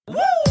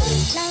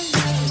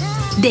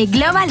The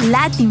Global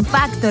Latin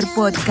Factor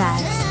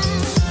Podcast.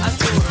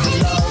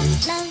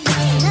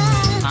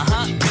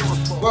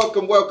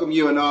 Welcome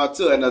you and all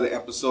to another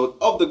episode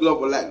of the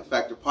Global Latin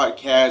Factor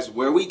Podcast,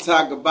 where we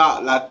talk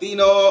about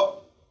Latino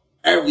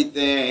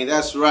everything.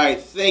 That's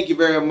right. Thank you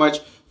very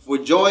much for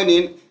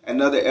joining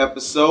another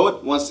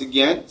episode. Once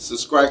again,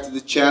 subscribe to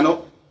the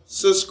channel.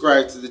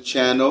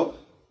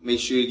 Make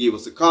sure you give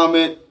us a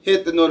comment.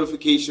 Hit the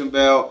notification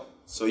bell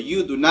so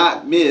you do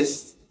not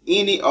miss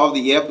any of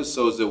the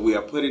episodes that we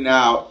are putting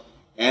out.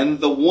 And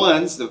the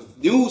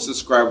new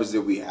subscribers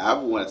that we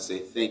have, we want to say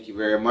thank you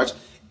very much.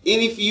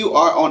 And if you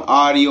are on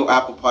audio,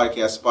 Apple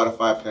Podcasts,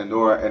 Spotify,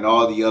 Pandora, and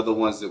all the other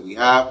ones that we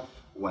have,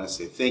 we want to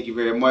say thank you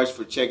very much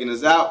for checking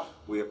us out.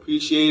 We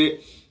appreciate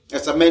it.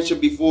 As I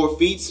mentioned before,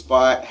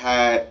 FeedSpot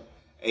had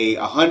a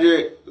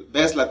 100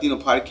 Best Latino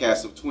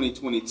Podcasts of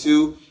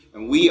 2022,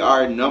 and we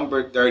are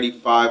number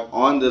 35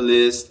 on the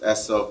list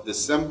as of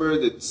December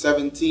the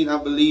 17th, I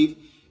believe,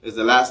 is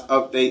the last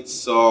update.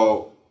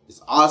 So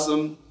it's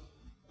awesome.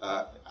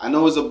 I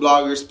know it's a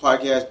blogger's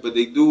podcast, but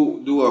they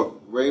do a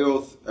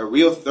real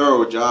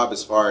thorough job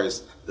as far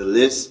as the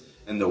list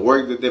and the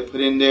work that they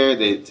put in there.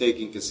 They take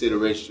in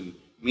consideration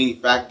many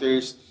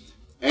factors,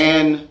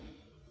 and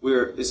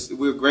we're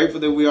grateful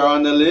that we are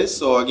on the list.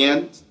 So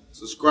again,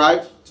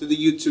 subscribe to the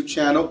YouTube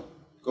channel.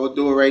 Go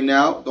do it right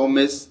now. Don't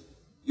miss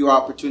your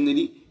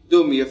opportunity.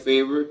 Do me a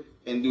favor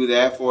and do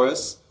that for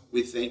us.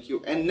 We thank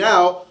you. And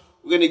now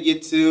we're going to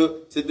get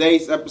to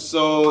today's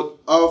episode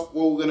of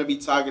what we're going to be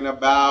talking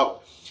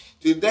about.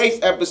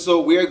 Today's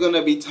episode, we're going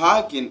to be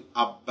talking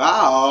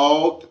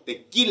about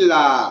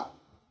tequila,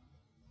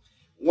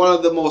 one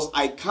of the most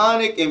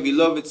iconic and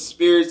beloved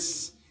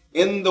spirits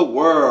in the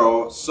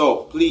world. So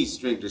please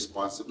drink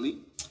responsibly.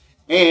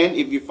 And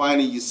if you're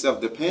finding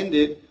yourself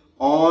dependent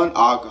on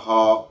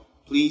alcohol,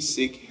 please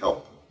seek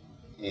help.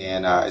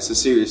 And it's a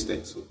serious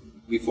thing. So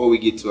before we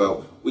get to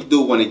it, we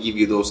do want to give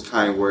you those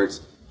kind words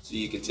so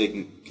you can take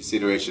in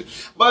consideration.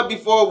 But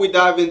before we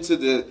dive into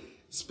the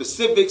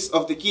specifics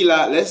of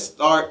tequila, let's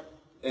start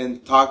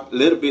and talk a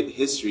little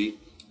history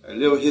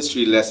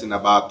lesson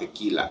about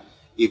tequila.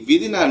 If you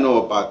did not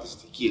know about this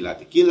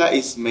tequila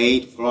is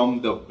made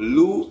from the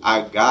blue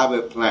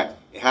agave plant.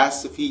 It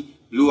has to be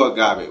blue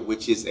agave,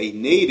 which is a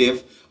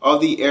native of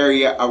the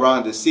area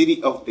around the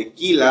city of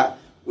Tequila,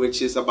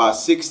 which is about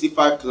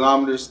 65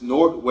 kilometers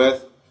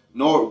northwest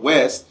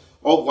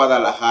of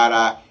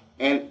Guadalajara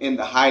and in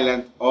the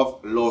highland of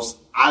Los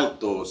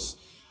Altos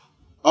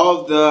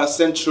of the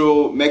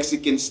central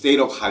Mexican state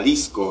of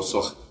Jalisco.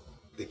 So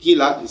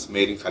tequila is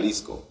made in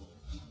Jalisco.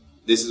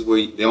 This is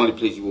where the only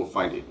place you will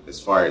find it as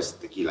far as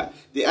tequila.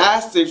 The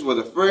Aztecs were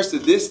the first to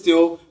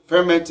distill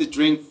fermented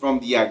drink from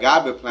the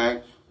agave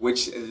plant,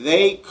 which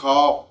they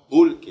call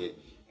pulque.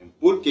 And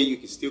pulque, you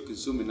can still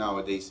consume it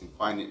nowadays and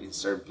find it in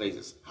certain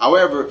places.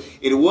 However,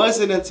 it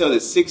wasn't until the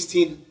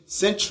 16th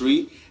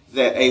century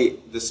that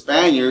the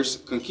Spaniards,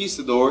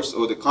 conquistadors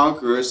or the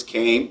conquerors,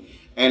 came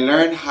and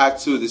learned how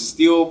to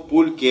distill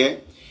pulque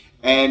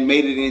and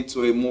made it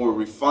into a more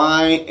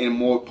refined and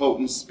more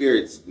potent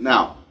spirits.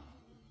 Now,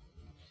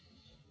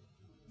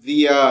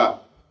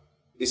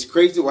 it's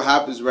crazy what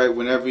happens, right?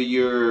 Whenever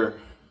you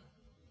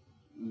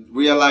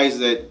realize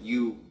that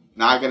you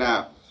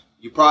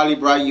probably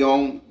brought your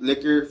own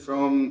liquor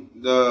from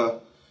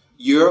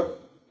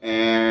Europe,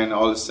 and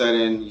all of a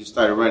sudden you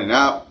started running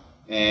out,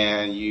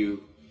 and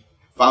you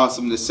found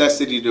some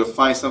necessity to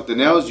find something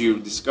else. You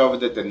discovered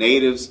that the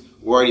natives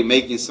were already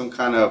making some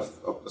kind of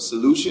a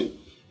solution,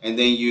 and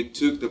then you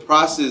took the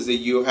process that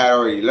you had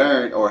already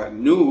learned or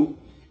knew,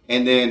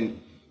 and then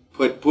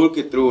put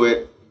pulque through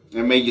it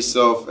and made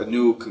yourself a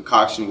new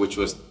concoction, which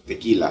was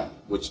tequila,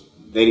 which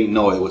they didn't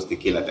know it was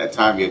tequila at that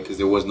time yet because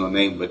there was no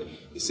name, but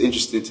it's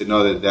interesting to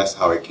know that that's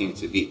how it came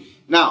to be.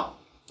 Now,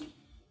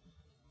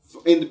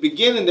 in the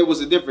beginning, there was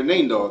a different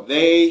name, though.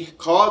 They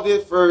called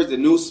it first the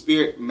new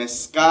spirit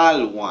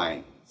mezcal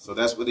wine. So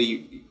that's what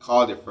they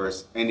called it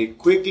first. And it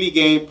quickly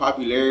gained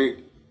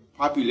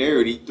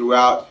popularity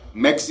throughout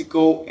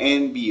Mexico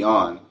and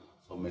beyond.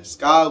 So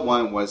mezcal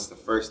wine was the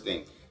first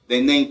thing.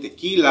 They named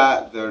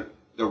tequila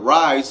the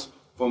rise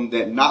from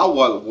the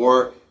Nahuatl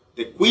word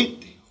tequila,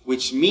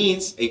 which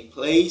means a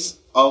place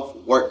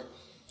of work.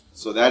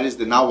 So that is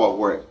the Nahuatl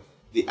word.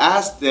 The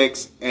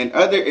Aztecs and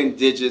other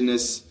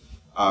indigenous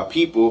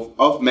people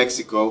of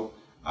Mexico,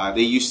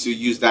 they used to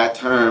use that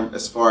term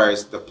as far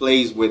as the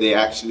place where they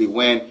actually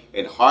went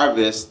and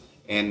harvest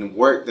and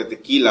work the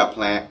tequila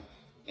plant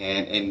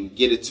and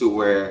get it to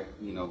where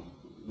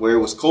it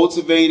was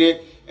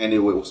cultivated and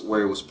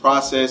where it was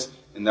processed,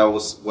 and that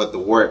was what the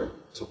word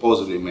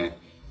supposedly meant,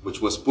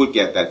 which was pulque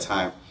at that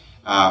time.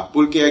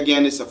 Pulque,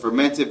 again, is a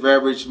fermented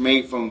beverage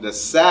made from the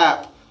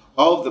sap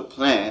of the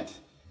plant,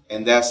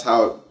 and that's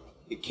how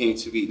it came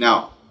to be.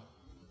 Now,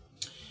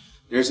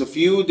 there's a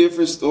few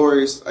different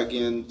stories,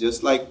 again,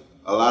 just like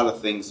a lot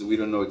of things. We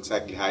don't know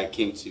exactly how it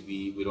came to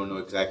be. We don't know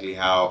exactly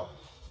how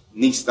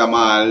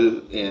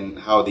nixtamal and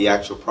how the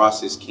actual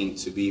process came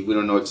to be. We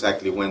don't know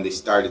exactly when they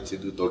started to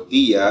do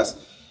tortillas.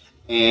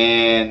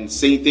 And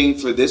same thing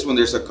for this one.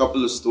 There's a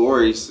couple of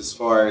stories as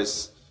far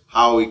as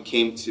how it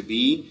came to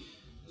be.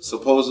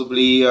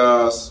 Supposedly,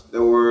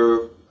 there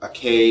were a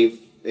cave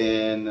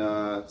and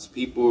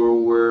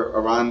people were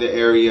around the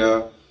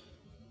area.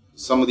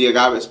 Some of the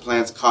agave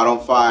plants caught on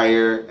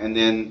fire, and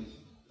then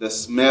the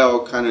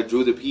smell kind of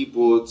drew the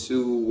people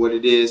to what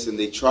it is, and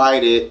they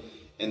tried it,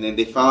 and then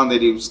they found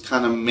that it was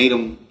kind of made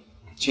them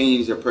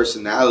change their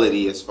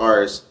personality as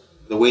far as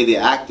the way they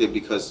acted,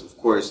 because of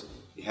course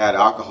it had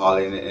alcohol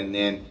in it. And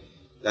then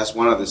that's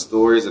one of the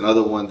stories.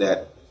 Another one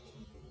that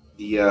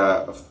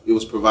it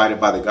was provided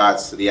by the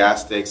gods to the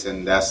Aztecs,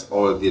 and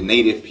or the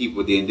native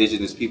people, the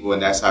indigenous people,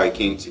 and that's how it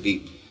came to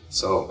be.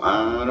 So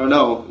I don't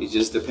know. It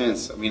just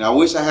depends. I mean, I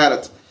wish I had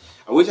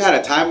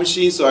a time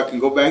machine so I can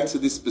go back to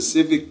the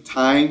specific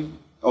time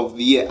of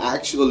the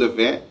actual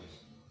event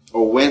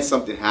or when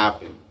something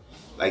happened,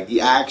 like the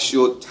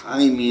actual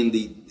timing,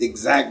 the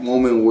exact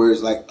moment where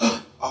it's like,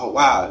 oh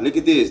wow, look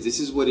at this.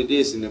 This is what it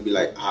is, and they'll be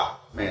like,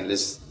 man,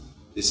 this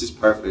is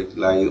perfect,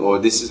 like, or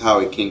this is how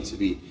it came to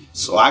be.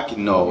 So I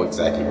can know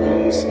exactly what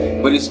it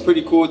is. But it's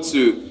pretty cool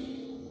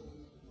to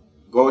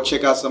go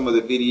check out some of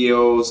the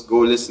videos, go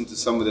listen to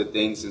some of the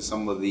things and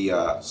some of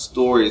the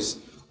stories,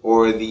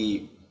 or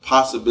the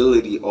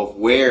possibility of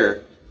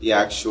where the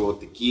actual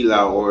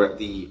tequila or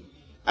the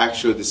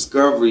actual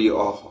discovery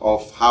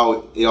of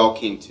how it all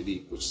came to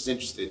be, which is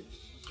interesting.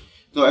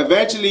 So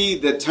eventually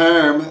the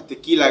term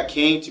tequila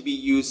came to be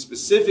used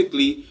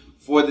specifically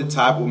for the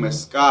type of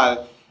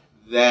mezcal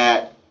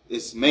that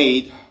is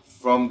made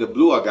from the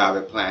blue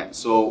agave plant.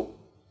 So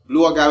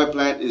blue agave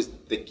plant is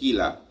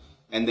tequila,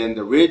 and then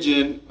the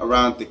region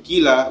around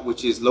Tequila,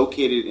 which is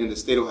located in the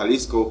state of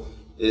Jalisco,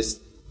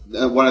 is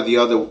one of the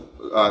other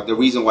the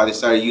reason why they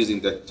started using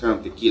the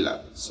term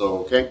tequila.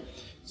 So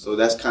so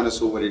that's kind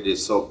of what it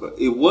is. So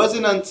it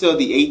wasn't until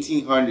the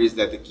 1800s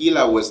that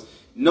tequila was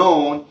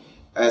known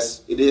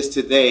as it is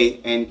today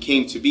and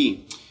came to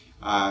be.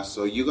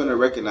 So you're going to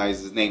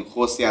recognize his name.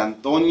 Jose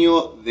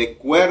Antonio de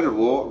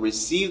Cuervo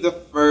received the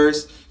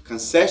first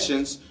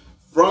concessions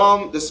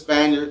from the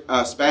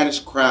Spanish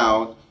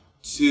crown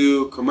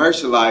to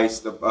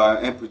commercialize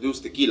and produce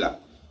tequila.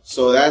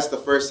 So that's the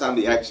first time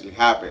they actually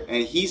happened.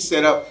 And he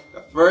set up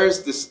the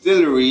first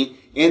distillery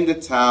in the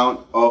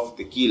town of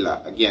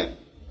Tequila. Again,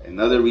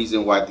 another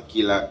reason why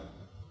tequila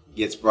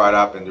gets brought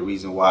up and the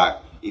reason why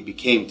it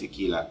became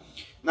tequila.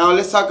 Now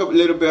let's talk a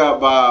little bit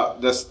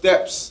about the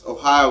steps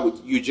of how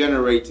you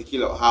generate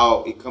tequila,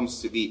 how it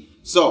comes to be.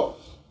 So,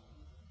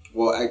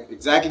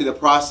 exactly the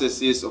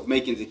process is of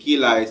making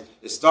tequila is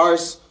it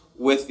starts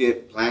with the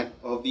plant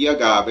of the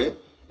agave,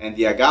 and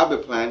the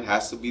agave plant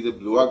has to be the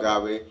blue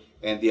agave,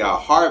 and they are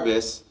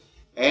harvest,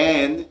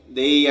 and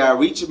they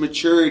reach a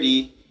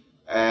maturity.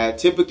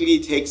 Typically,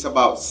 it takes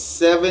about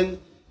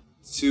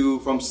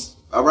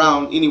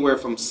around anywhere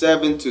from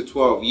 7 to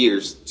 12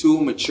 years to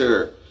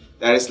mature.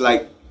 That is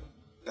like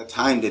the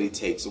time that it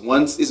takes.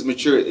 Once it's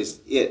mature, it's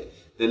it.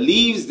 The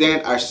leaves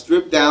then are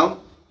stripped down.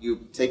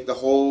 You take the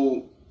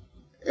whole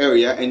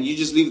area and you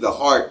just leave the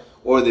heart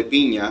or the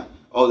piña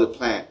of the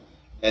plant,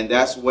 and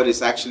that's what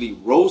is actually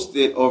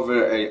roasted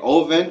over an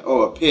oven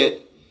or a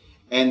pit.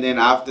 And then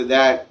after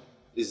that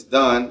is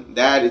done,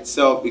 that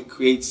itself, it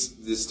creates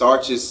the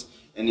starches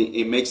and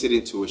it makes it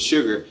into a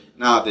sugar.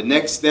 Now the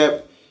next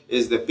step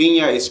is the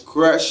piña is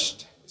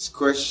crushed. It's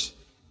crushed,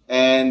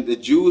 and the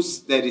juice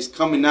that is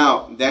coming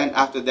out, then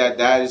after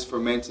that is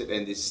fermented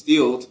and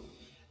distilled.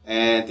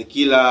 And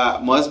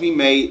tequila must be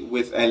made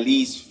with at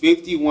least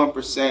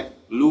 51%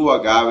 blue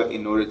agave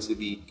in order to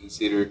be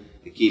considered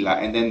tequila.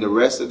 And then the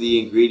rest of the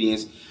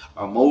ingredients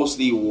are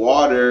mostly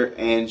water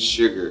and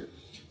sugar.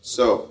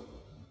 So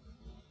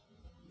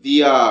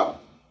the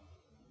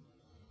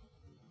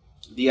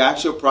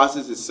actual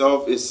process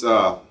itself is,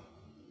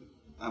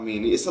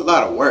 it's a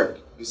lot of work.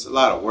 It's a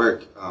lot of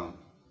work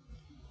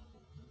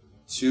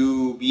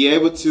to be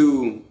able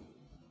to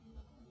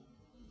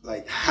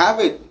have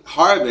it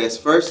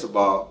harvest. First of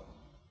all,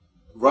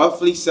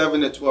 roughly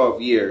 7 to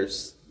 12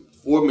 years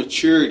for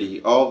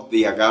maturity of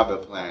the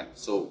agave plant.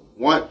 So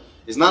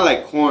it's not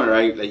like corn,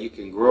 right? Like you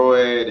can grow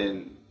it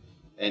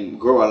and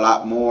grow a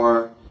lot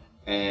more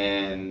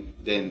and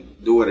then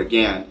do it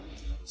again.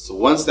 So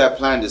once that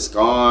plant is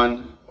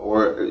gone,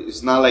 or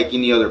it's not like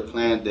any other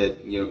plant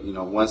that,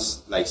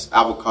 once, like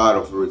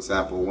avocado, for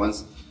example,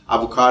 once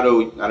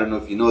avocado, I don't know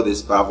if you know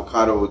this, but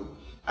avocado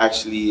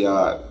actually,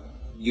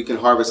 you can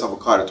harvest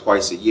avocado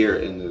twice a year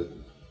in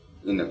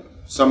the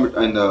summer,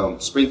 in the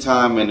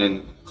springtime, and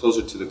then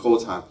closer to the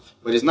cold time.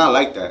 But it's not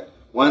like that.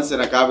 Once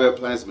an agave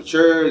plant is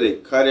mature, they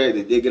cut it,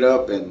 they dig it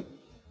up, and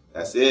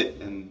that's it.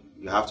 And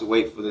you have to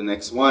wait for the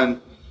next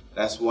one.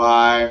 That's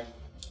why.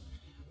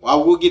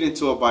 Well, we'll get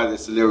into it by the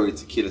distillery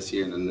tequilas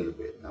here in a little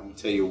bit. I'm going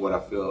to tell you what I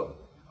feel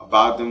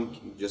about them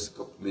in just a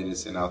couple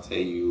minutes, and I'll tell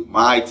you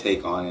my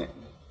take on it.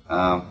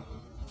 I'll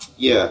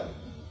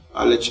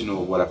let you know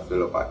what I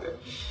feel about that.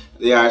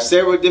 There are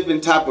several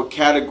different type of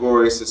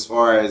categories as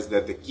far as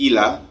the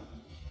tequila,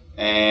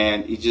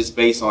 and it's just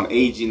based on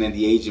aging and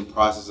the aging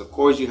process. Of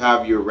course, you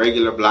have your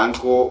regular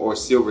blanco or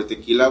silver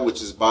tequila,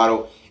 which is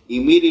bottled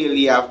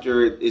immediately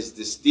after it's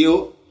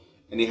distilled,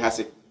 and it has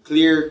a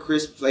clear,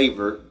 crisp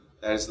flavor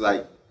that is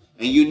like,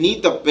 and you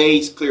need the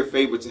base clear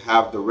flavor to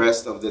have the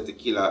rest of the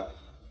tequila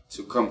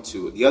to come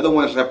to. The other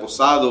one is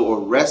reposado or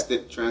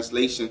rested.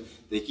 Translation,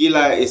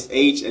 tequila is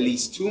aged at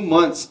least 2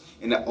 months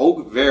in an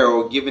oak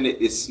barrel, giving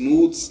it its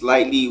smooth,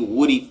 slightly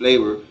woody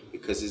flavor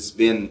because it's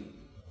been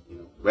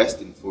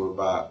resting for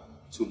about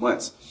 2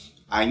 months.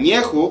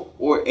 Añejo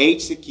or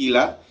aged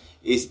tequila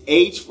is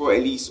aged for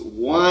at least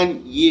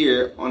 1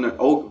 year on an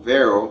oak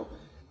barrel,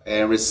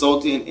 and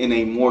resulting in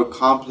a more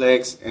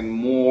complex and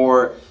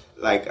more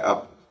like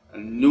a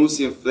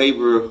nuanced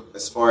flavor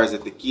as far as the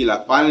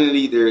tequila.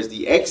 Finally, there's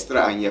the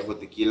extra añejo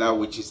tequila,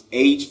 which is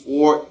aged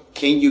for,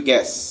 can you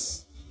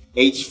guess,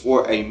 aged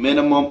for a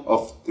minimum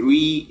of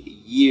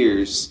 3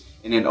 years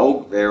in an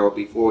oak barrel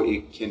before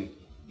it can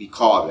be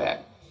called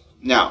that.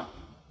 Now,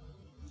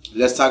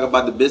 let's talk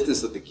about the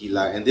business of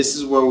tequila, and this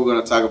is where we're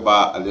going to talk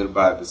about a little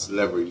about the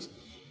celebrities.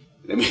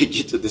 Let me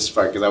get to this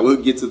part, because I will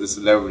get to the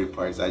celebrity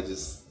parts. I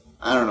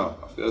don't know.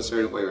 I feel a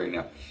certain way right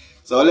now.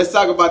 So let's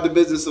talk about the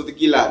business of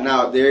tequila.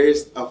 Now, there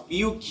is a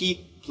few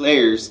key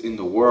players in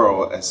the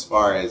world as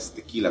far as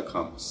tequila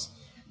comes,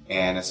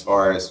 and as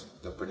far as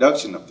the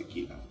production of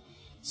tequila.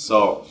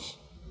 So,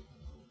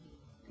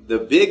 the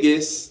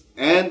biggest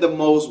and the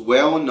most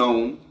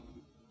well-known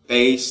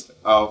based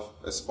of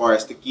as far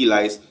as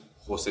tequila is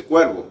Jose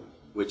Cuervo,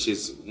 which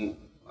is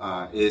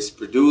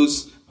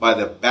produced by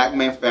the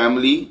Beckman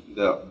family,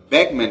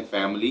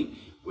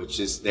 which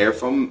is they're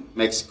from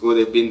Mexico.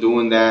 They've been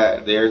doing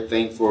their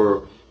thing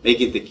for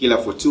making tequila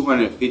for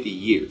 250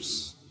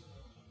 years.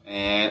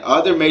 And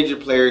other major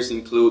players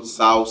include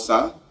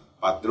Sauza,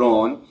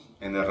 Patron,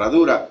 and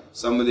Herradura.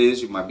 Some of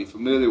these you might be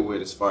familiar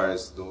with as far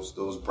as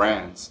those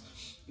brands.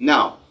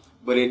 Now,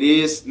 but it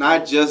is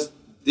not just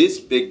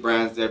these big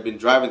brands that have been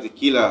driving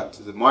tequila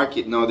to the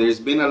market. No, there's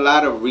been a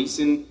lot of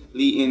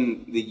recently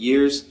in the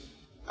years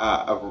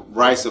a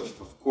rise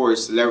of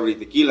course,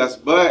 celebrity tequilas,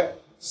 but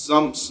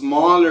some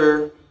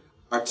smaller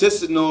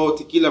artisanal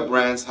tequila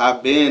brands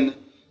have been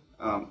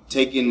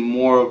taking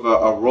more of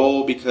a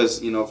role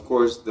because, of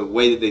course, the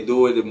way that they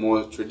do it is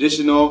more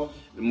traditional,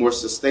 and more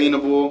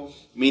sustainable,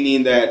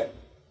 meaning that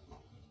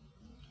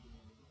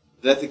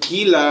the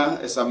tequila,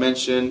 as I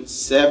mentioned,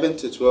 7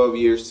 to 12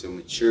 years to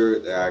mature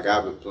the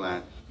agave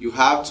plant. You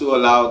have to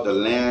allow the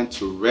land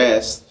to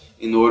rest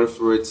in order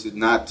for it to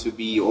not to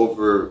be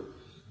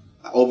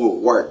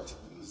overworked.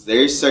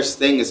 There is such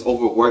thing as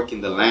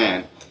overworking the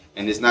land,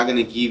 and it's not going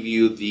to give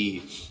you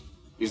the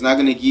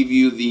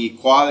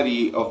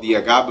quality of the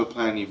agave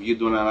plant if you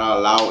do not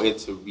allow it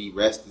to be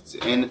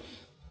rested and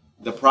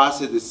the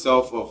process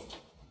itself of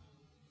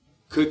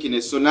cooking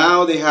it. So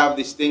now they have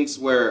these things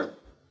where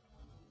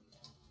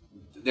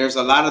there's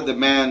a lot of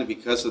demand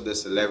because of the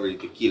celebrity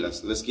tequila.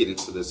 So let's get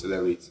into the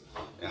celebrities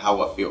and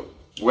how I feel.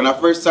 When I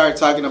first started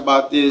talking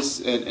about this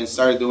and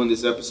started doing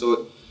this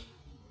episode,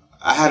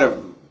 I had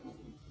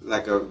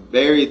a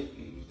very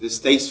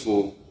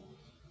distasteful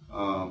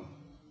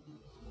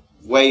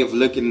way of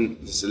looking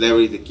at the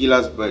celebrity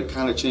tequilas, but it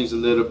kind of changed a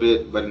little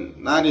bit, but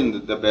not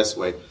in the best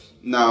way.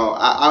 Now,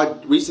 I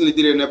recently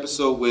did an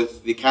episode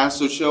with The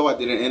Cancel Show. I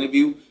did an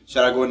interview.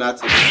 Shout out going out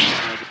to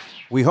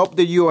We hope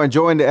that you are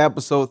enjoying the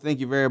episode.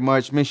 Thank you very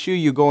much. Make sure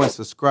you go and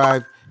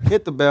subscribe.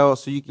 Hit the bell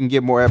so you can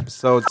get more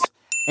episodes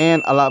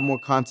and a lot more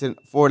content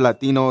for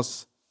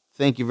Latinos.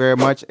 Thank you very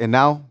much. And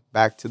now,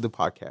 back to the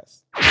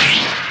podcast.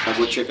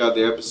 Go check out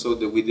the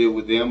episode that we did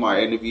with them, our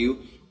interview.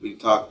 We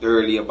talked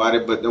thoroughly about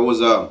it, but there was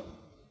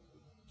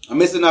I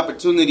missed an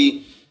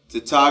opportunity to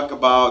talk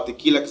about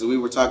tequila because we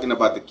were talking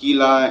about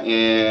tequila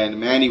and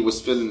Manny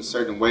was feeling a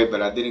certain way,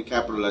 but I didn't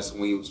capitalize on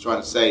what he was trying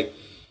to say.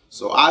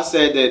 So I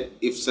said that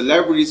if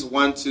celebrities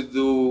want to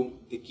do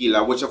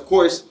tequila, which of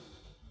course,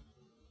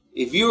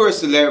 if you're a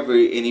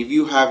celebrity and if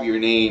you have your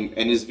name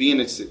and it's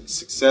being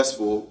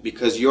successful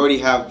because you already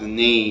have the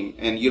name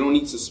and you don't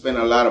need to spend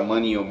a lot of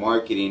money on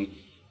marketing,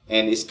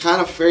 and it's kind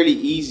of fairly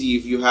easy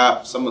if you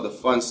have some of the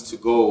funds to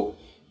go.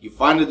 You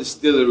find a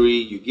distillery,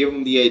 you give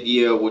them the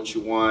idea of what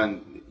you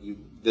want, you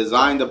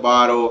design the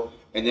bottle,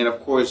 and then of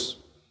course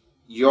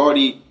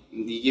they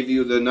give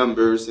you the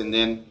numbers, and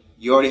then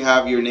you already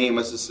have your name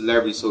as a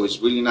celebrity, so it's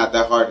really not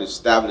that hard to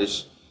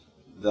establish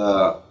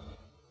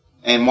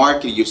and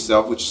market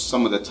yourself, which is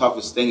some of the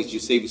toughest things. You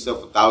save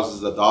yourself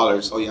thousands of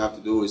dollars. All you have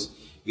to do is,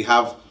 if you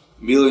have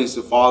millions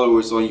of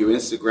followers on your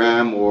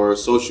Instagram or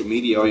social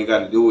media, all you got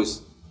to do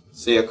is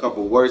say a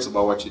couple words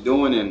about what you're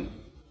doing, and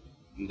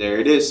there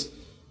it is.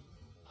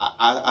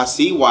 I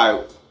see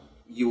why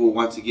you will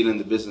want to get in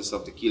the business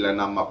of tequila.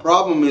 Now, my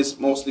problem is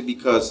mostly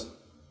because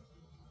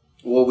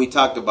what we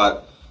talked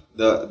about,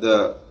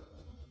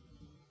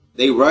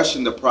 they rush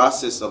in the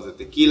process of the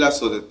tequila,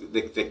 so that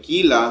the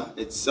tequila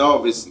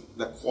itself is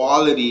the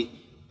quality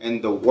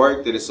and the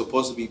work that is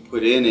supposed to be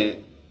put in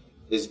it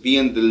is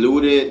being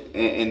diluted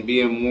and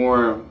being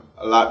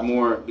a lot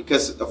more,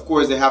 because of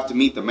course they have to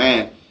meet the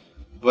man,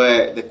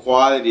 but the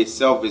quality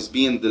itself is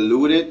being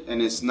diluted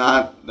and it's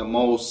not the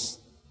most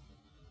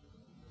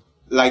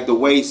like the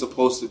way it's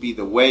supposed to be,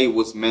 the way it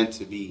was meant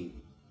to be.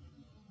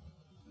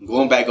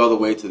 going back all the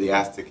way to the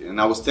Aztec. And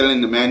I was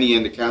telling the Manny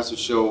and the Council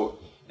Show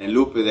and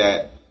Lupe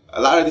that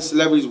a lot of the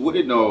celebrities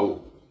wouldn't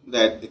know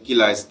that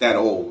tequila is that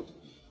old,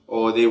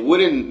 or they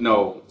wouldn't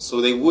know.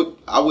 So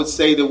I would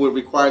say they were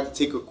required to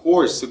take a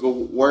course to go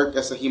work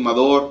as a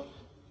jimador,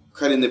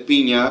 cutting the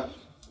piña,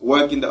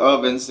 work in the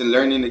ovens and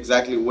learning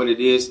exactly what it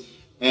is.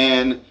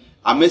 And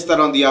I missed out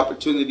on the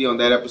opportunity on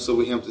that episode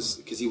with him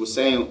because he was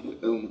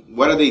saying,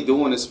 what are they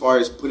doing as far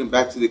as putting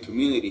back to the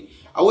community?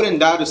 I wouldn't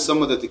doubt if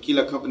some of the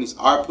tequila companies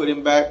are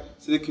putting back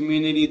to the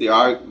community. They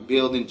are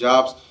building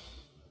jobs.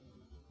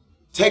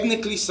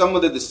 Technically, some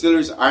of the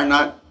distilleries are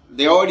not,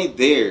 they're already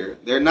there.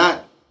 They're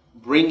not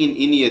bringing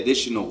any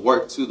additional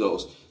work to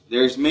those.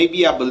 There's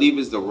maybe, I believe,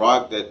 is the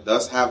Rock that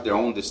does have their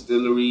own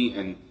distillery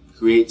and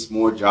creates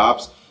more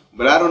jobs.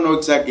 But I don't know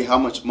exactly how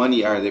much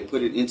money are they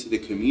putting into the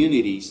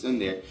communities in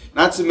there.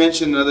 Not to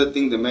mention another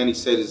thing that Manny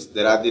said is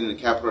that I didn't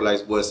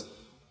capitalize was,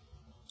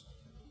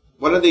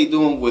 what are they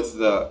doing with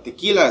the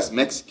tequila is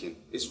Mexican.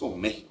 It's from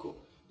Mexico.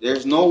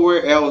 There's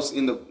nowhere else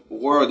in the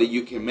world that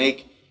you can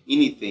make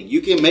anything.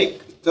 You can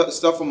make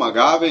stuff from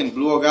agave and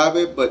blue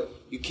agave, but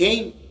you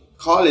can't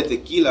call it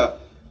tequila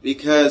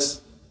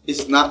because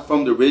it's not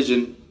from the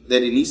region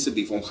that it needs to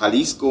be, from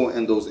Jalisco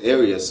and those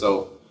areas.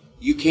 So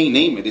you can't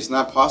name it. It's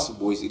not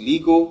possible. It's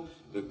illegal.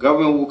 The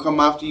government will come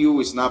after you.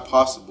 It's not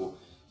possible.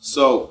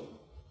 So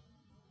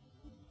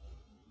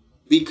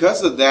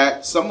because of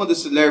that, some of the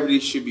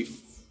celebrities should be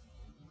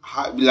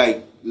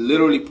like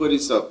literally putting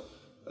some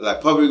like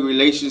public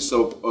relations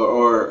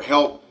or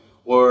help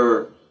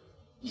or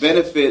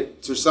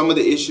benefit to some of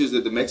the issues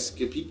that the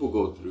Mexican people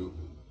go through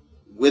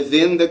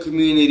within the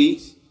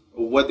communities,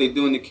 or what they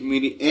do in the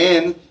community,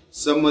 and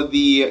some of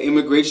the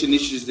immigration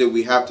issues that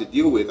we have to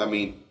deal with. I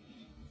mean,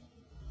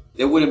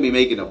 they wouldn't be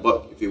making a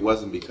buck if it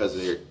wasn't because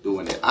they're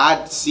doing it.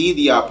 I see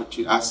the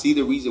opportunity. I see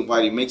the reason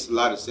why it makes a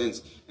lot of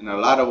sense, and a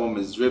lot of them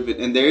is driven.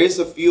 And there is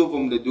a few of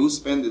them that do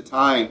spend the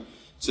time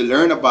to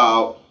learn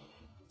about.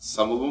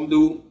 Some of them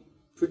do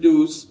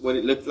produce what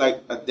it looks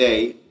like a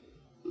day,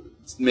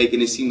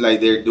 making it seem like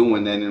they're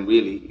doing that, and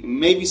really,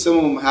 maybe some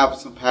of them have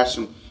some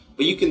passion,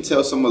 but you can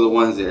tell some of the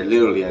ones that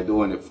literally are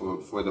doing it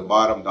for the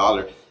bottom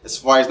dollar, as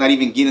far as not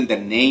even getting the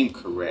name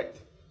correct.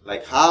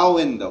 Like, how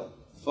in the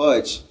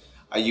fudge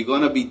are you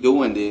going to be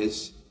doing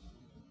this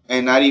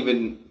and not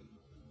even,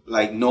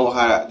 like, know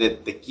how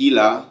that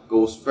tequila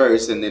goes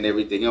first and then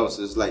everything else?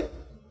 Is like,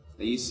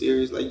 are you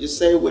serious? Like, just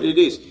say what it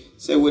is.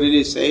 Say what it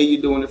is. Say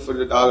you're doing it for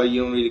the dollar.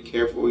 You don't really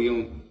care for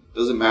it.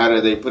 Doesn't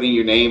matter. They put in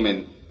your name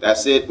and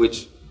that's it,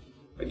 which,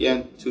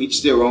 again, to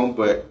each their own.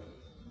 But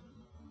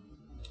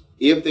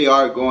if they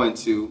are going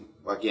to,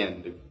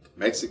 again, the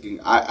Mexican,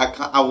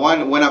 I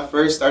wanted, when I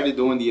first started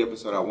doing the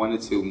episode, I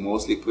wanted to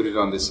mostly put it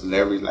on the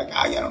celebrities, like,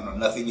 you don't know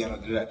nothing, you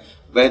don't do that.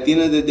 But at the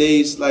end of the day,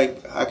 it's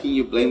like, how can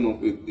you blame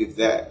them if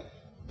that?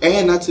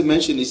 And not to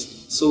mention,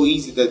 it's so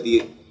easy that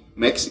the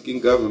Mexican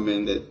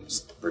government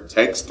that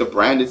protects the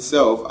brand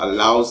itself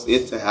allows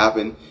it to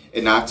happen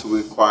and not to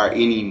require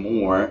any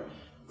more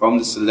from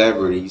the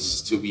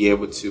celebrities to be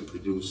able to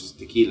produce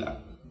tequila.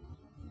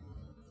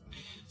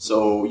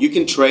 So you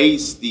can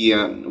trace the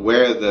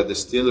where the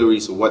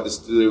distilleries or what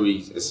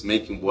distilleries is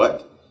making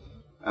what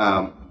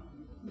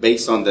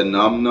based on the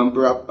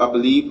number, I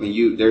believe.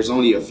 And there's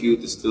only a few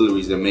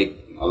distilleries that make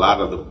a lot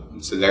of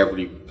the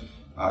celebrity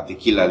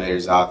tequila that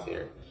is out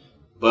there.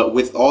 But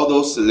with all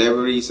those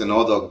celebrities and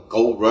all the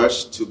gold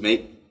rush to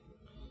make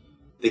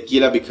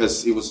tequila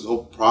because it was so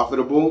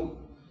profitable,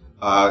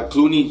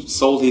 Clooney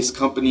sold his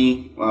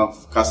company,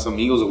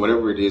 Casamigos or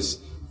whatever it is,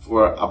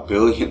 for $1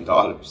 billion.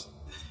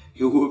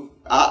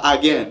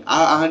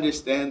 I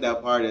understand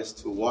that part as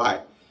to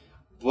why.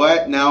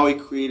 But now it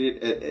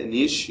created an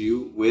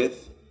issue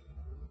with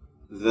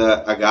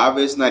the agave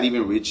is not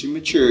even reaching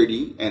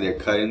maturity, and they're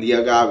cutting the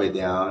agave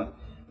down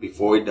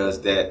before it does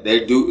that.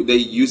 They're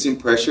using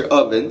pressure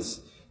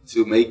ovens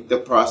to make the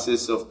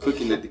process of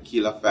cooking the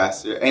tequila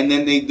faster. And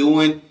then they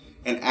doing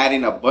and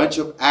adding a bunch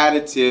of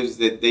additives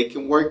that they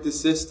can work the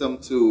system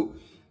to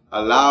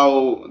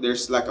allow,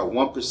 there's like a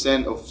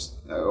 1%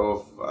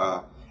 of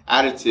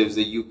additives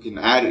that you can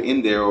add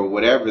in there or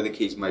whatever the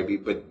case might be,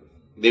 but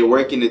they're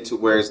working it to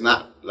where it's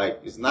not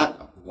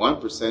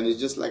 1%, it's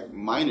just like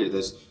minor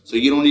this. So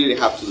you don't really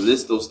have to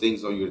list those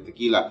things on your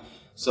tequila.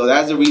 So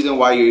that's the reason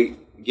why you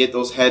get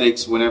those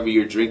headaches whenever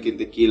you're drinking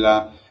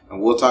tequila.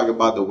 And we'll talk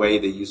about the way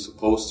that you're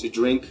supposed to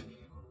drink.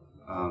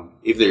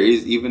 If there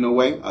is even a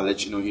way, I'll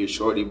let you know here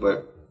shortly.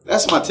 But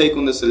that's my take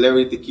on the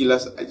celebrity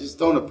tequilas. I just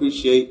don't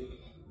appreciate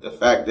the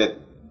fact that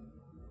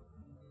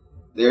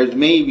there's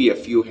maybe a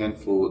few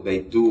handful they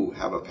do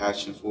have a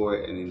passion for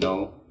it and they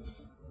know.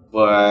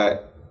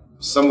 But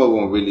some of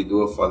them really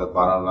do it for the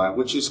bottom line,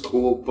 which is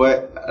cool.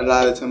 But a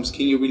lot of times,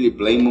 can you really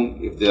blame them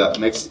if the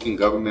Mexican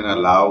government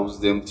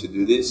allows them to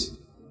do this?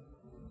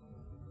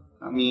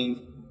 I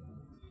mean,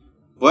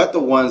 but the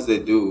ones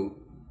that do,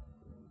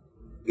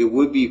 it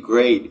would be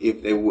great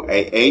if they were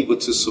able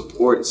to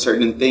support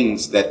certain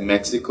things that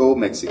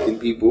Mexican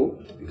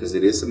people, because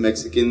it is a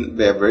Mexican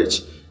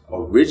beverage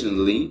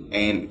originally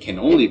and can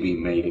only be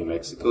made in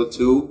Mexico,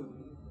 to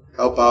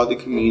help out the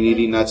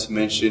community, not to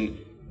mention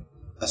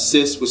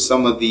assist with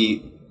some of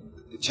the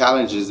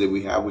challenges that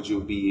we have, which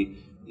will be,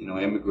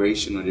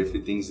 immigration or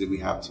different things that we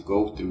have to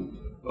go through.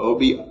 It will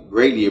be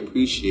greatly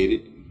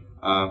appreciated,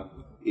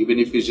 even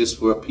if it's just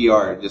for a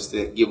PR, just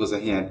to give us a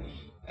hand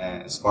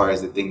as far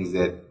as the things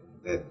that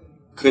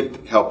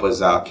could help us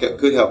out,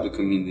 could help the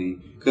community,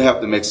 could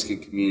help the Mexican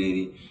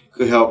community,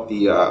 could help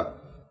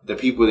the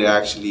people that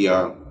actually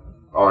are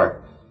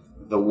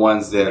the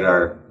ones that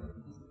are,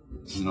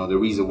 the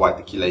reason why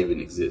tequila even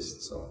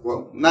exists. So,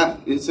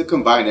 it's a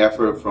combined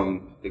effort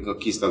from the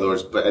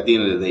conquistadors, but at the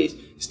end of the day,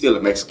 it's still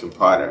a Mexican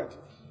product.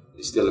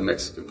 It's still a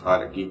Mexican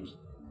product. You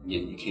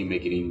can't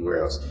make it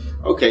anywhere else.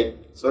 Okay,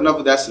 so enough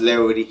of that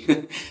celebrity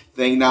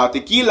thing. Now,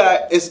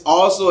 tequila is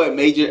also a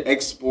major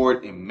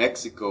export in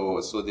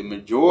Mexico. So the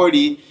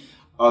majority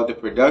of the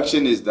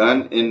production is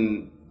done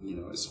in,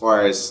 as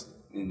far as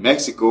in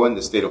Mexico and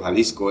the state of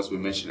Jalisco, as we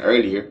mentioned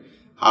earlier.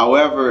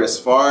 However, as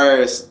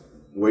far as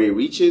where it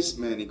reaches,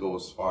 man, it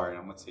goes far. And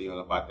I'm going to tell you all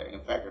about that.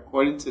 In fact,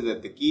 according to the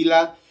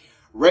Tequila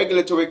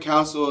Regulatory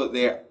Council,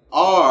 there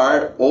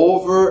are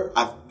over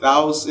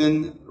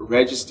 1,000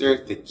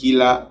 registered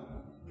tequila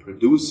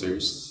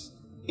producers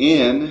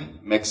in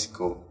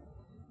Mexico.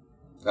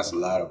 That's a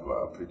lot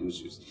of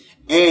producers.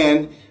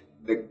 And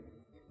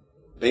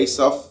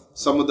based off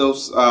some of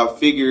those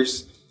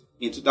figures,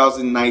 in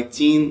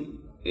 2019,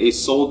 it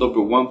sold over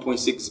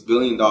 $1.6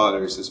 billion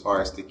as far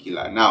as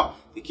tequila. Now,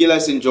 tequila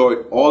is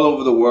enjoyed all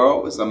over the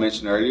world, as I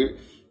mentioned earlier.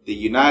 The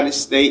United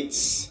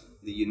States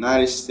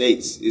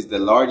is the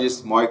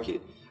largest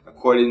market.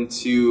 According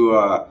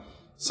to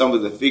some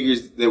of the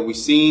figures that we've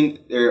seen,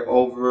 there are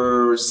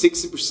over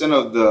 60%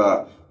 of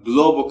the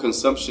global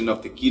consumption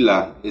of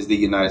tequila is the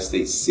United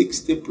States.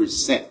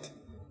 60%.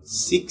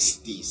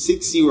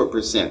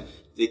 60%.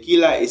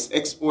 Tequila is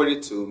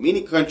exported to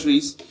many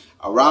countries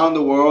around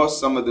the world.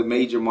 Some of the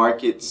major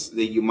markets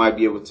that you might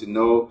be able to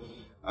know,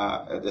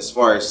 as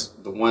far as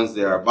the ones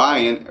that are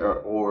buying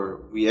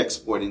or we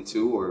export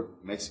into, or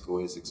Mexico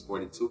is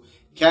exporting to: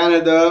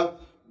 Canada,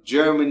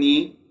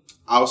 Germany,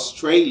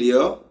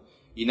 Australia,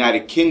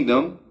 United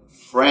Kingdom,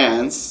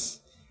 France,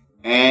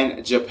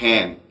 and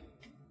Japan.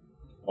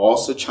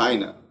 Also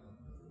China.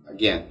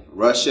 Again,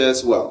 Russia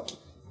as well.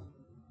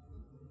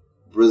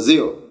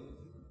 Brazil.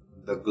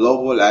 The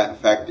global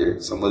factor.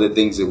 Some of the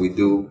things that we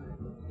do,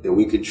 that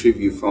we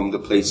contribute from the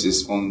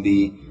places, from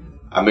the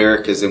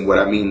Americas, and what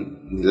I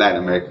mean,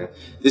 Latin America.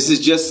 This is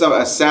just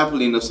a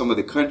sampling of some of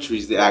the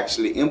countries that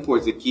actually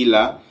import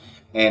tequila,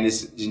 and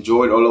it's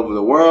enjoyed all over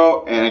the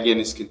world. And again,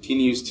 it's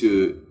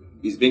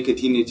been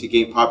continuing to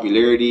gain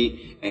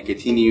popularity and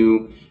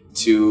continue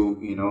to,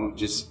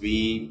 just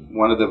be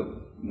one of the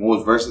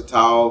most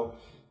versatile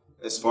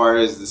as far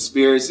as the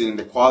spirits and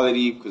the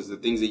quality, because the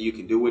things that you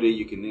can do with it,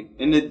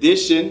 in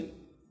addition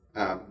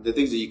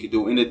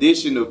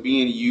of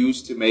being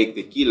used to make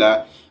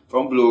tequila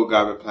from blue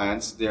agave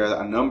plants, there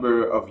are a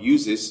number of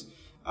uses.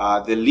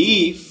 The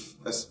leaf,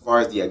 as far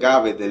as the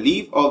agave, the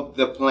leaf of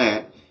the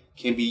plant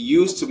can be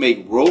used to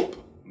make rope,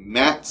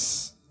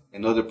 mats,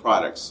 and other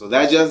products. So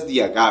that's just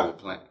the agave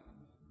plant,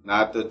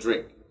 not the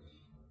drink.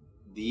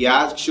 The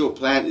actual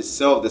plant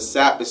itself, the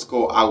sap, is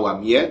called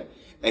aguamiel.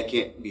 It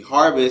can be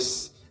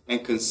harvested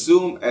and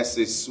consumed as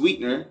a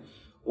sweetener,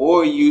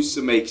 or used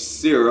to make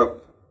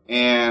syrup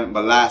and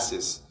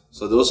molasses.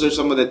 So those are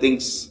some of the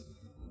things,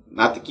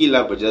 not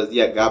tequila, but just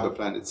the agave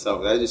plant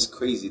itself. That is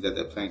crazy that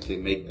the plant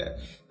can make that.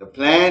 The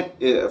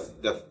plant,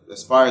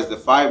 as far as the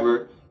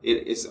fiber,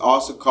 it is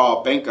also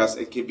called pencas.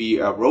 It can be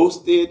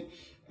roasted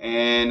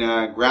and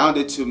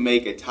grounded to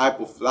make a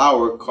type of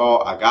flour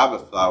called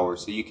agave flour.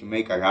 So you can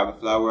make agave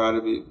flour out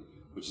of it,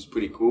 which is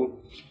pretty cool.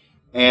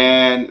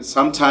 And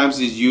sometimes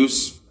it's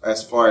used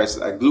as far as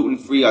a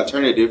gluten-free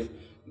alternative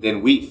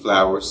than wheat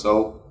flour.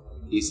 So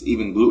it's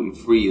even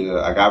gluten-free,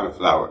 agave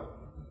flour.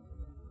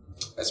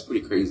 That's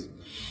pretty crazy.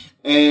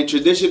 In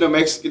traditional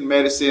Mexican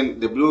medicine,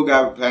 the blue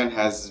agave plant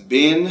has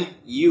been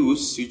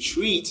used to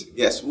treat,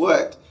 guess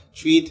what?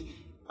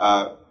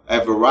 A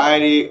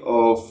variety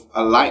of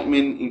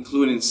ailments,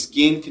 including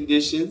skin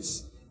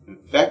conditions,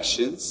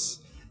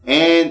 infections,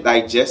 and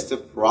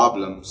digestive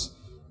problems.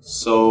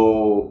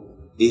 So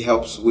it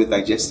helps with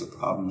digestive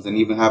problems and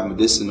even have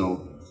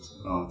medicinal.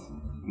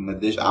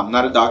 I'm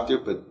not a doctor,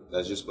 but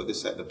that's just what they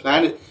said. The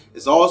plant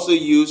is also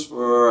used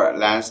for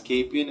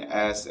landscaping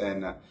as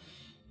an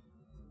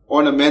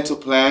ornamental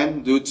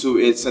plant due to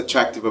its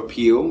attractive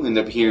appeal and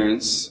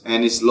appearance,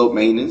 and it's low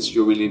maintenance.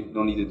 You really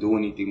don't need to do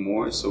anything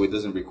more, so it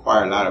doesn't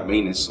require a lot of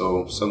maintenance.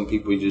 So some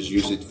people just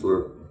use it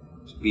to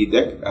be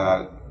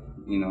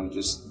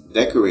just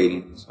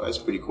decorating. So that's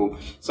pretty cool.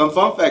 Some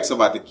fun facts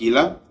about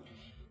tequila: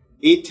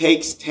 it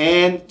takes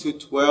 10 to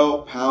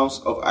 12 pounds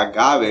of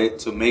agave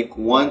to make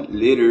 1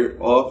 liter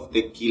of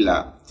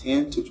tequila.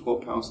 10 to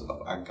 12 pounds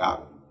of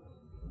agave.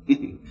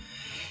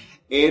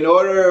 In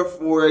order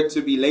for it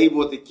to be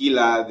labeled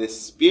tequila, the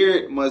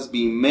spirit must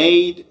be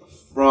made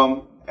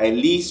from at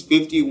least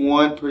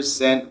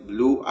 51%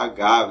 blue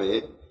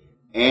agave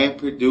and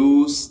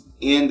produced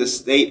in the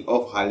state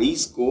of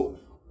Jalisco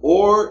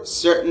or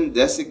certain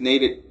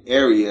designated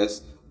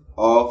areas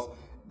of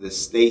the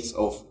states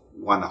of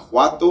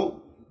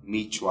Guanajuato,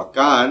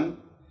 Michoacán,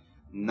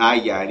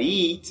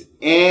 Nayarit,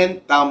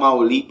 and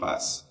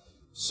Tamaulipas.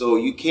 So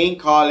you can't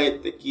call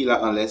it tequila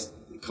unless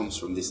it comes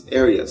from these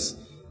areas.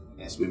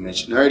 As we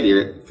mentioned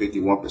earlier,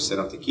 51%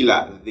 of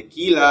tequila. The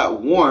tequila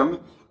worm,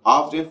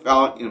 often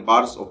found in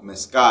bottles of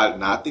mezcal,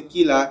 not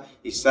tequila,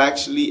 is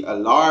actually a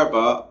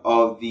larva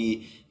of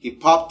the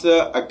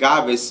Hippoptera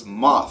agavis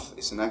moth.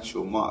 It's an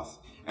actual moth.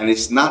 And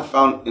it's not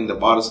found in the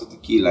bottles of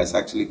tequila. It's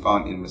actually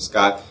found in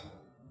mezcal.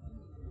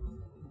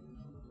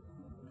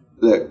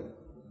 Look,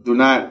 do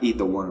not eat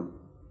the worm.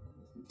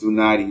 Do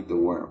not eat the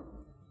worm.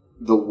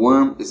 The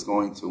worm is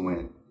going to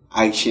win.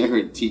 I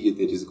guarantee you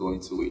that it's going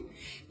to win.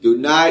 Do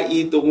not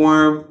eat the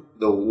worm.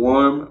 The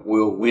worm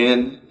will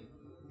win.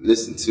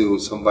 Listen to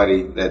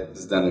somebody that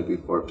has done it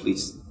before.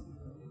 Please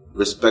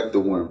respect the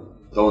worm.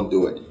 Don't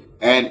do it.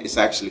 And it's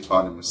actually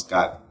found in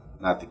mezcal,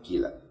 not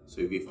tequila.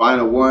 So if you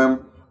find a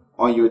worm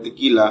on your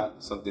tequila,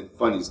 something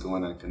funny is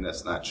going on, because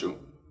that's not true.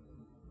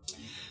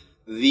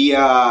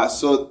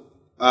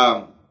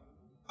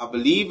 I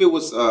believe it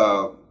was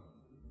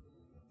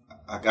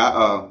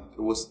it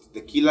was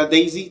Tequila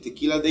Daisy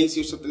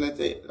or something like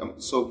that.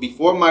 So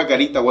before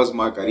Margarita was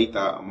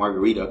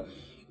Margarita,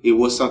 it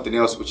was something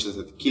else, which is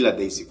a Tequila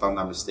Daisy, if I'm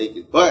not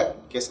mistaken.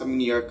 But guess how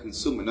many are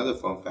consuming? Another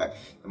fun fact: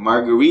 the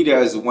Margarita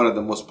is one of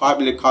the most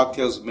popular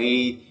cocktails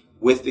made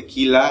with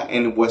tequila,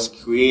 and it was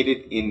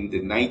created in the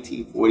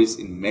 1940s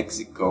in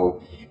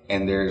Mexico.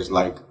 And there's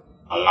like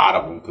a lot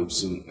of them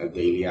consumed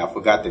daily. I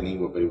forgot the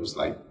name of it, but it was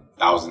like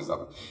thousands of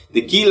them.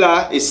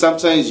 Tequila is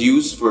sometimes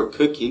used for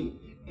cooking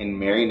and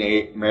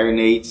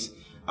marinades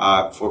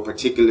for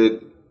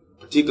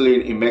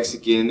particularly in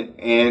Mexican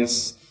and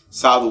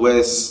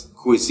Southwest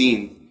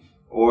cuisine,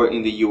 or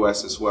in the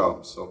U.S. as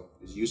well. So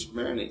it's used for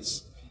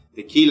marinades.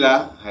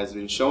 Tequila has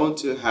been shown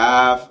to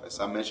have, as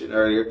I mentioned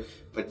earlier,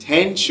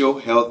 potential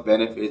health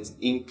benefits,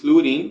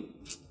 including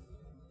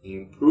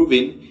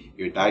improving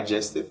your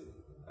digestion,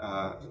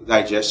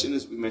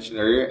 as we mentioned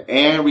earlier,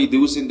 and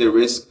reducing the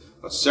risk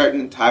of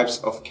certain types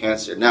of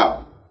cancer.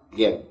 Now,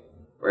 again,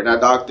 we're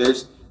not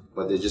doctors,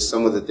 but there's just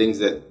some of the things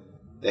that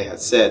they have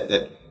said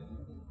that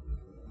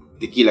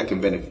tequila can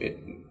benefit.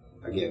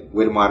 Again,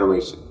 with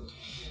moderation.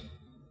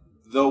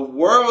 The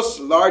world's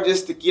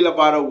largest tequila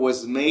bottle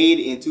was made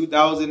in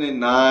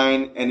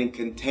 2009, and it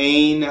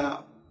contained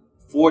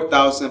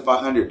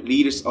 4,500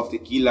 liters of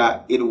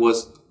tequila. It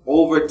was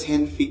over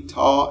 10 feet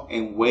tall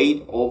and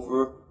weighed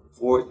over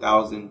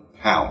 4,000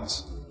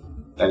 pounds.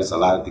 That is a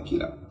lot of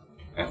tequila.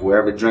 And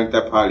whoever drank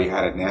that probably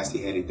had a nasty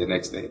headache the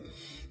next day.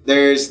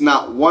 There's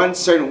not one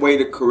certain way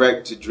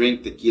to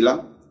drink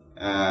tequila.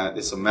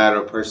 It's a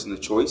matter of personal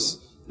choice.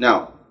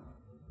 Now,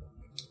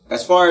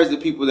 as far as the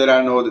people that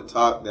I know that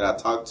I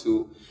talk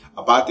to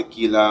about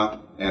tequila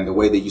and the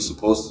way that you're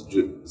supposed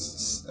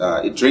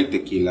to drink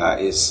tequila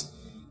is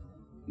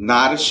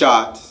not a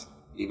shot,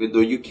 even though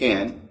you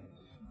can,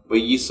 but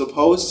you're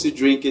supposed to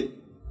drink it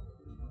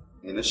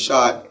in a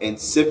shot and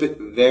sip it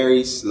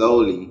very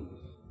slowly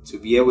to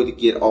be able to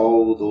get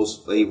all those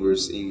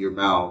flavors in your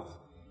mouth.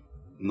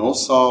 No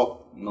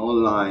salt, no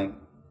lime.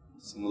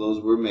 Some of those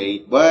were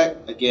made,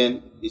 but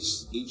again,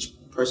 it's each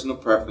personal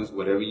preference,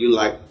 whatever you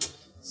like.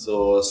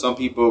 So some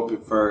people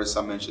prefer, as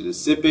I mentioned, to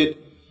sip it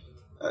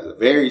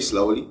very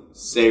slowly,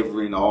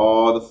 savoring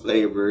all the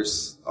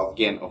flavors of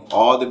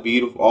all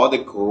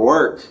the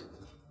work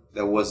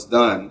that was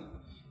done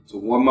to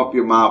warm up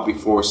your mouth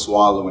before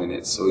swallowing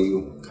it. So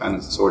you kind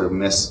of sort of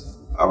mess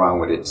around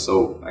with it.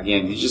 So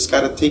again, you just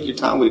got to take your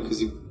time with it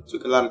because you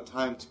took a lot of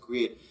time to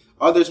create.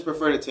 Others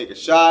prefer to take a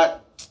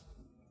shot.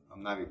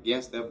 I'm not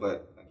against that,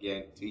 but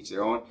again, to each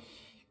their own.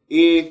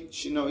 It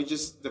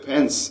just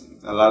depends.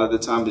 A lot of the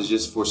time it's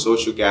just for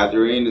social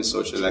gathering and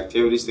social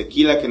activities.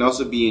 Tequila can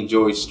also be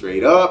enjoyed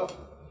straight up,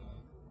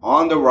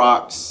 on the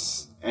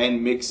rocks,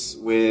 and mixed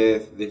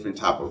with different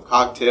type of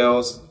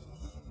cocktails.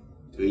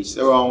 To each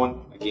their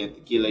own. Again,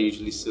 tequila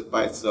usually sits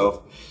by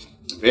itself.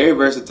 A very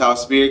versatile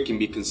spirit, can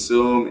be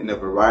consumed in a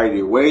variety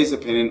of ways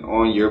depending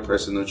on your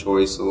personal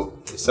choice. So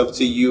it's up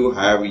to you,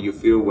 however you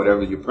feel,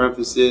 whatever your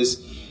preference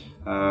is.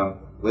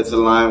 With the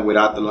lime,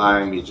 without the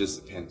lime, it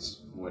just depends.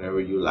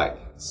 Whatever you like.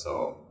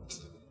 So,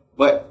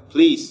 but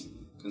please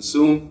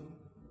consume,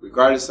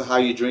 regardless of how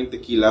you drink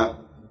tequila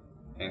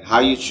and how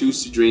you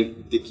choose to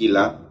drink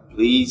tequila.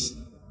 Please,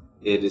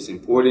 it is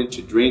important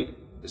to drink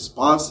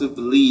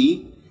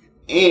responsibly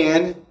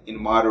and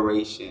in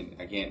moderation.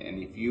 Again,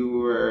 and if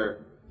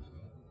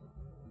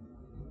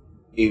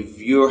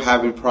you're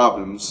having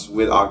problems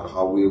with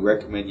alcohol, we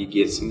recommend you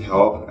get some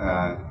help.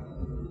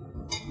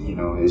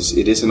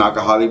 It is an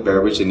alcoholic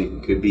beverage, and you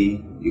could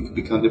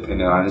become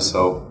dependent on it.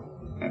 So.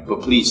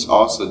 But please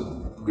also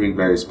drink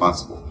very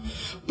responsible.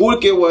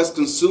 Pulque was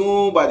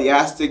consumed by the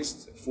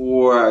Aztecs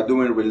for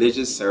doing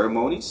religious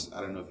ceremonies.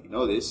 I don't know if you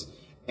know this.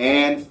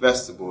 And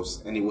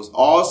festivals. And it was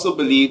also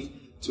believed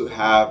to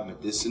have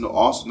medicinal,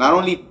 also not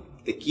only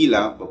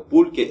tequila, but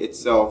pulque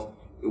itself,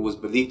 it was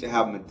believed to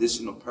have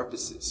medicinal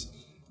purposes.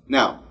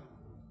 Now,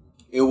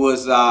 it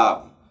was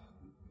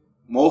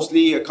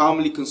mostly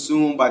commonly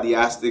consumed by the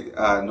Aztec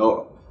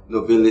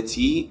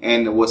nobility,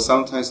 and was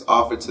sometimes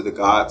offered to the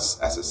gods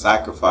as a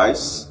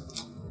sacrifice.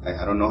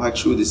 I don't know how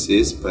true this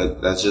is,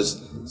 but that's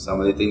just some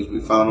of the things we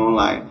found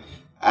online.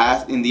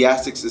 As in the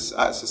Aztec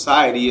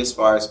society, as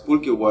far as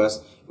pulque was,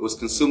 it was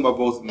consumed by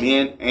both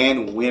men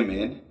and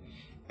women.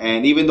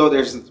 And even though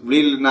there's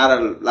really not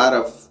a lot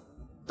of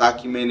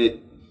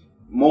documented,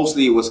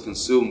 mostly it was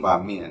consumed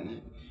by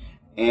men.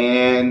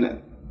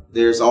 And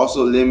there's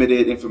also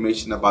limited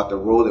information about the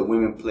role that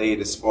women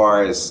played as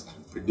far as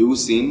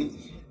producing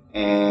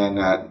and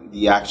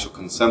the actual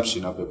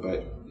consumption of it.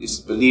 But it's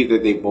believed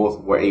that they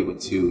both were able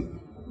to,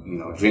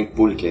 drink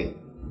pulque,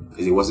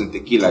 because it wasn't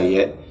tequila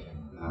yet,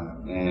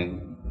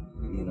 and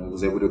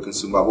was able to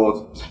consume by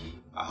both.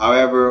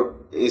 However,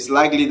 it's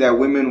likely that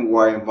women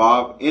were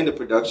involved in the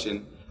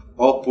production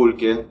of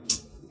pulque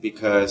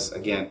because,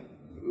 again,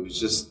 it was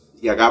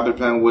just the agave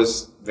plant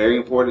was very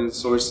important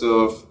source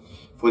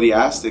for the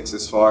Aztecs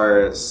as far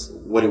as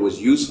what it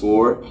was used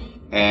for,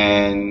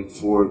 and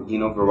for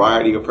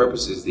variety of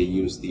purposes they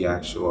used the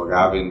actual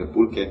agave and the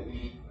pulque,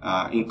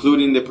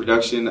 including the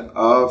production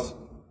of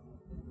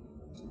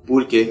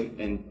pulque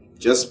and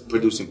just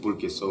producing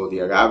pulque. So the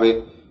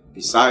agave,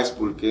 besides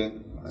pulque,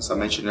 as I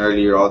mentioned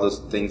earlier, all those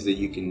things that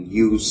you can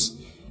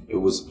use, it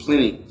was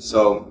plenty.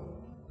 So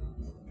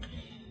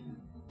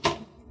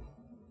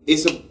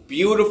it's a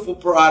beautiful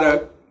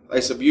product.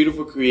 It's a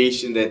beautiful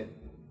creation that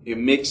it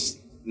mixed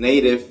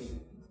native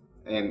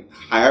and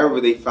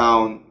however they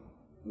found,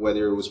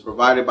 whether it was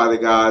provided by the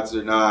gods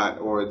or not,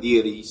 or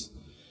deities,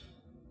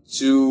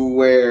 to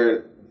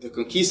where the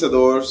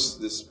conquistadors,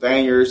 the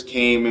Spaniards,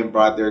 came and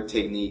brought their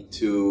technique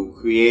to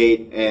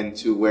create, and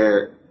to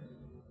where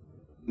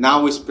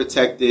now it's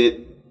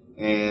protected,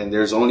 and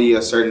there's only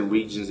a certain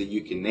regions that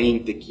you can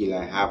name tequila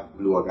and have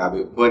blue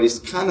agave. But it's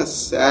kind of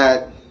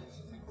sad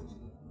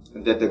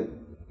that the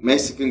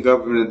Mexican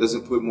government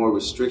doesn't put more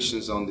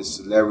restrictions on the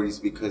celebrities,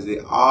 because they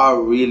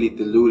are really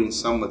diluting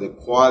some of the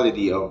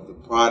quality of the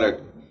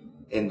product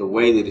and the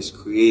way that it's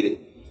created.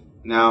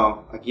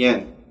 Now,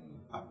 again,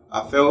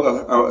 I felt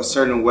a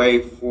certain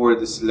way for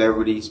the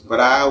celebrities, but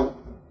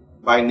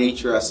by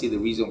nature, I see the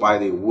reason why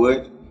they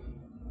would.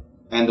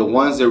 And the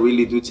ones that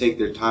really do take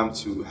their time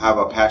to have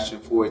a passion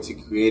for it, to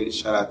create it,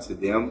 shout out to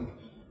them.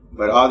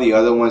 But all the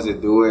other ones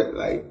that do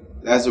it,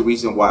 that's the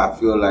reason why I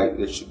feel like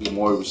there should be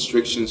more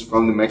restrictions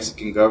from the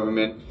Mexican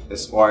government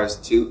as far as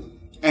to.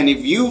 And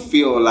if you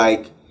feel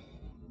like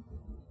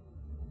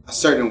a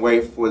certain way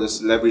for the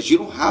celebrities, you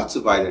don't have to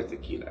buy their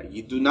tequila.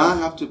 You do not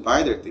have to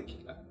buy their tequila.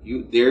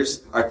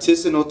 There's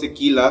artisanal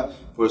tequila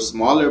for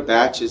smaller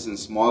batches and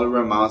smaller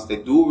amounts. They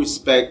do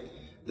respect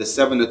the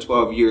 7 to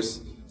 12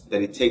 years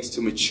that it takes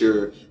to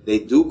mature. They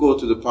do go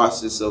through the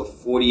process of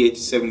 48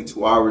 to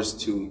 72 hours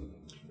to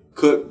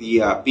cook the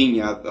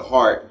piña, the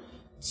heart,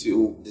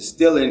 to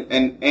distill it,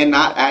 and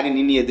not adding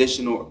any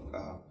additional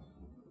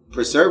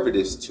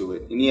preservatives to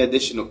it, any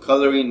additional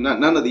coloring,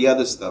 none of the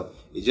other stuff.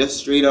 It's just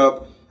straight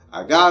up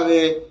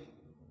agave,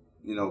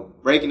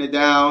 breaking it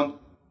down,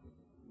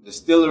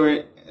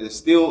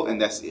 distill,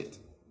 and that's it.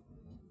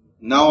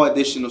 No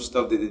additional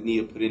stuff that they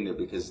need to put in there,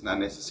 because it's not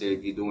necessary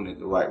if you're doing it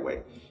the right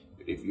way.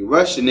 But if you're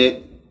rushing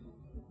it,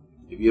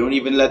 if you don't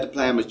even let the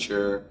plant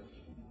mature,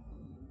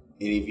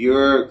 and if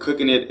you're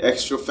cooking it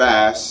extra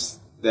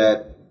fast,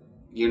 that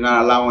you're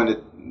not allowing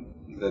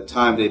the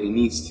time that it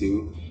needs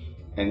to,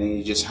 and then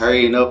you're just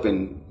hurrying up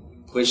and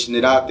pushing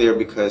it out there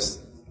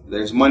because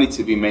there's money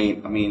to be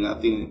made.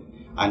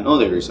 I know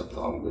there is a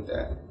problem with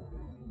that.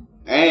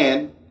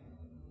 And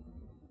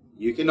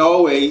you can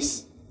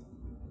always,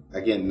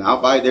 again,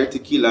 not buy their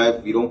tequila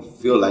if you don't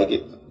feel like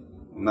it.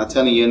 I'm not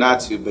telling you not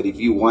to, but if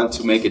you want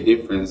to make a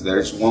difference,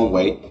 there's one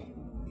way.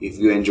 If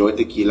you enjoy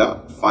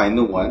tequila, find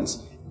the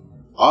ones.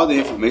 All the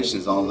information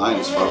is online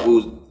as far as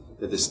who's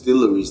the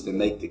distilleries that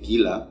make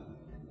tequila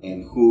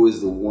and who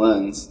is the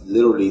ones.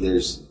 Literally,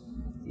 there's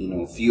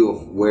few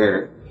of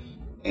where,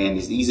 and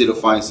it's easy to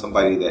find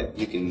somebody that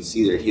you can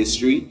see their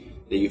history,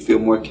 that you feel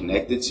more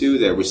connected to,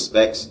 that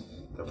respects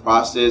the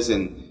process,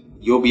 and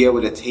you'll be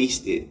able to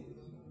taste it.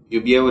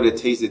 You'll be able to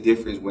taste the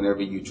difference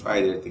whenever you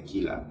try their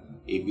tequila,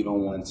 if you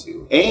don't want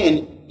to.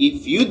 And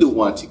if you do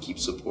want to keep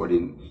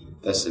supporting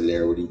the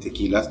celebrity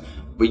tequilas,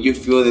 but you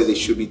feel that they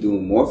should be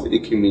doing more for the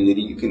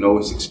community, you can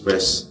always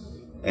express,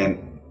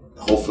 and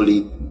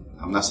hopefully,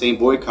 I'm not saying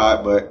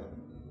boycott, but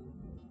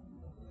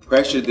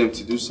pressure them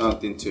to do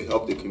something to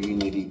help the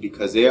community,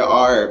 because they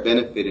are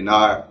benefiting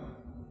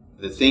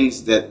the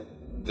things that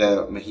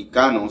the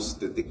Mexicanos,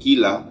 the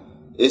tequila,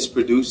 is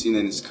producing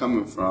and is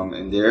coming from,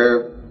 and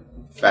they're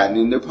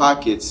fattening their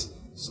pockets.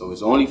 So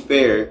it's only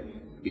fair,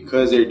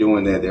 because they're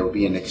doing that, there will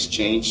be an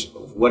exchange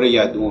of what are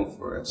y'all doing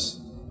for us.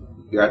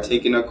 You are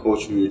taking our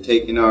culture, you're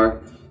taking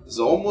it's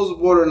almost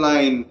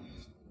borderline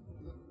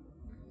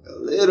a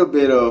little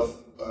bit of,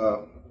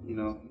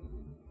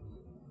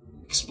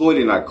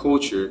 exploiting our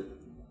culture,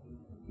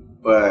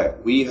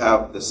 but we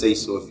have the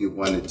say-so if you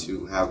wanted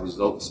to have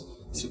results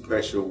to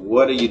pressure.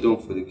 What are you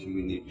doing for the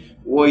community?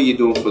 What are you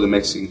doing for the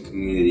Mexican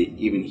community?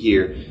 Even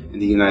here in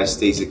the United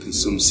States, it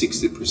consumes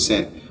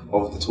 60%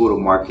 of the total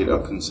market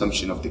of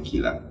consumption of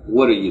tequila.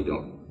 What are you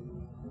doing?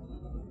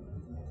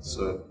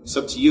 So it's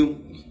up to you.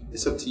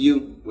 It's up to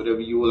you, whatever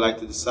you would like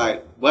to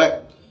decide.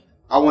 But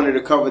I wanted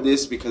to cover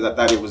this because I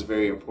thought it was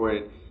very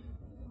important.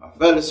 I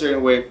felt a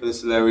certain way for the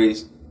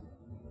celebrities.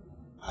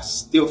 I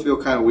still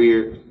feel kind of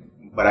weird,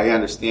 but I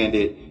understand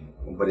it.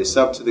 But it's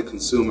up to the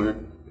consumer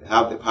to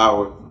have the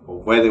power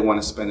of where they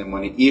want to spend their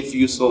money. If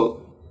you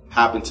so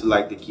happen to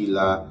like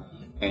tequila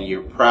and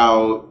you're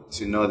proud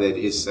to know that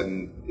it's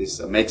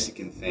a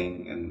Mexican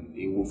thing and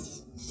it will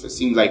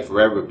seem like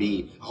forever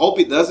be. I hope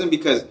it doesn't,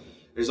 because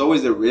there's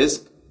always a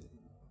risk.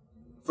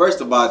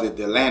 First of all, that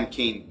the land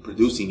can't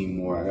produce any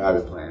more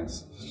agave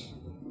plants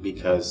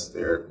because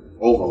they're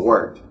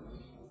overworked.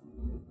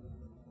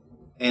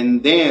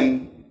 And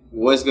then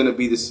what's going to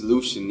be the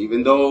solution?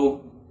 Even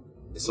though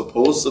it's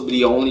supposed to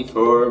be only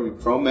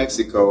from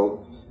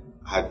Mexico,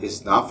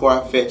 it's not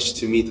far-fetched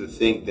to me to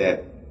think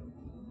that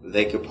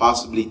they could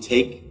possibly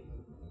take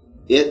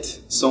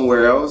it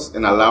somewhere else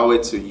and allow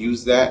it to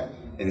use that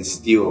and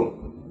still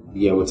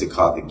be able to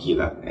call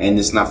tequila. And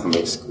it's not from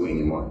Mexico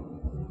anymore.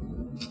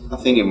 I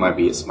think it might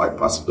be a smart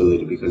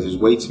possibility because there's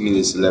way too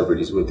many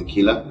celebrities with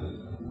tequila.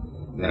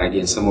 Then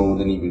again, some of them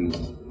don't even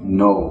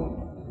know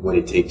what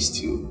it takes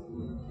to.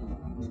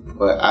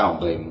 But I don't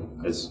blame them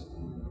because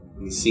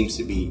it seems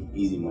to be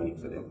easy money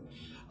for them.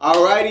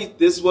 Alrighty,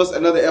 this was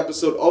another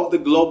episode of the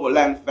Global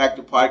Latin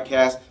Factor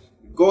Podcast.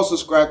 Go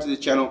subscribe to the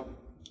channel.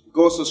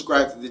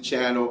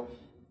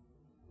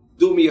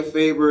 Do me a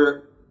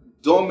favor.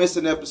 Don't miss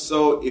an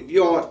episode. If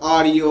you're on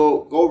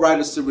audio, go write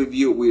us a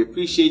review. We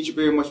appreciate you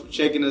very much for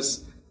checking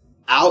us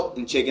out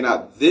and checking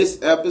out this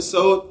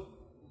episode.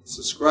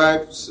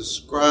 Subscribe.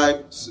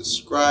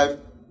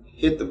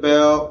 Hit the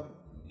bell.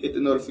 Hit the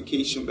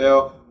notification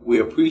bell. We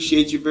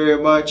appreciate you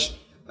very much.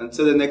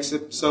 Until the next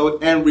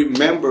episode. And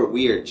remember,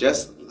 we are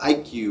just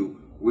like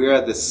you. We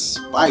are the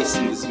spice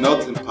in this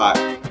melting pot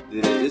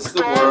that is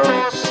the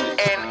world.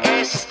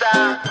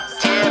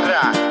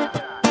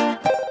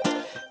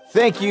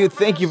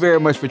 Thank you very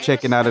much for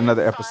checking out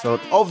another episode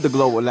of the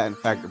Global Latin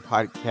Factor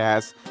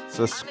Podcast.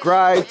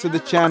 Subscribe to the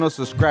channel.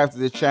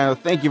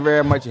 Thank you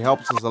very much. It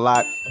helps us a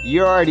lot.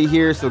 You're already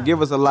here, so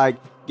give us a like,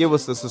 give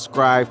us a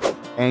subscribe,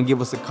 and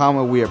give us a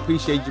comment. We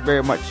appreciate you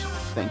very much.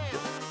 Thank you.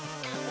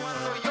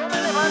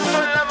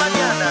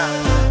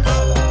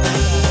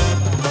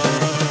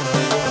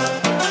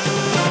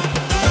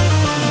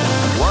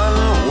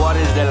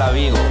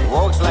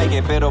 Walks like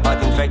a pero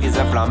but in fact is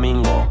a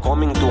flamingo.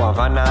 Coming to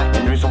Havana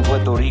and reach from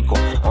Puerto Rico.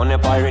 On a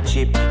pirate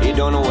ship, you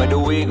don't know where do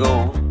we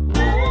go.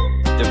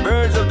 The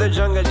birds of the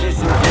jungle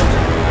chasing